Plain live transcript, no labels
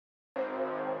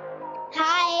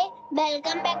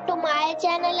Welcome back to my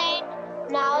channel,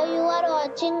 and now you are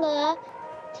watching a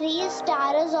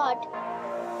 3-star resort.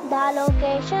 The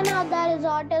location of the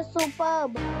resort is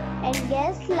superb and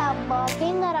guests love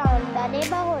walking around the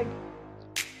neighborhood.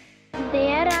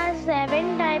 There are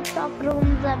 7 types of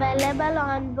rooms available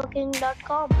on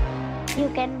booking.com. You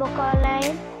can book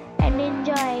online and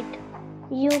enjoy it.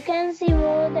 You can see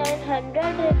more than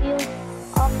 100 reviews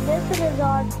of this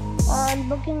resort on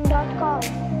booking.com.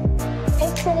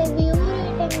 Its review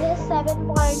rating is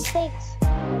 7.6,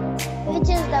 which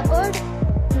is the good.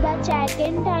 The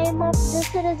check-in time of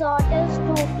this resort is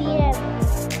 2 p.m.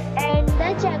 and the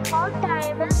check-out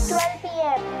time is 12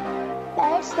 p.m.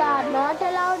 Pets are not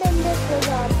allowed in this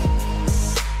resort.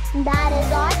 The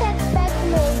resort expects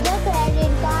major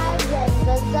credit cards and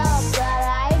reserves the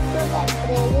right to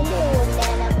temporarily hold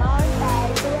an amount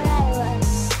prior to arrival.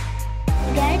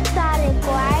 Guests are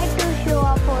required to show a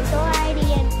photo ID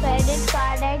and credit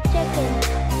card at check-in.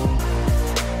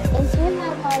 If you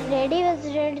have already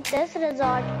visited this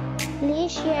resort,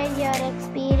 please share your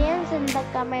experience in the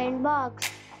comment box.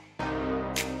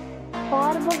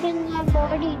 For booking or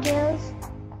more details,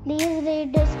 please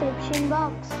read description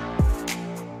box.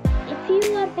 If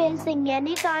you are facing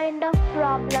any kind of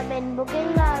problem in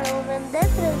booking a room in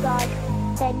this resort,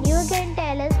 then you can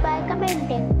tell us by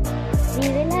commenting. We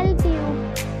will help you.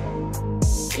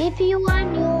 If you are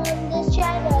new on this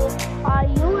channel or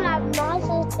you have not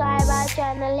subscribed our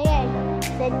channel yet,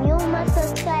 then you must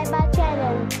subscribe our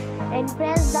channel and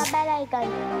press the bell icon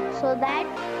so that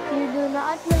you do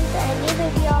not miss any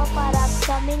video of our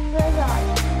upcoming resort.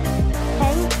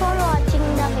 Thanks for watching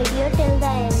the video till the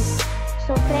end.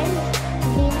 So friends,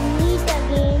 we'll meet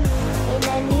again in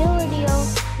a new video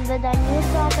with a new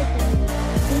property.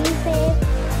 Be safe.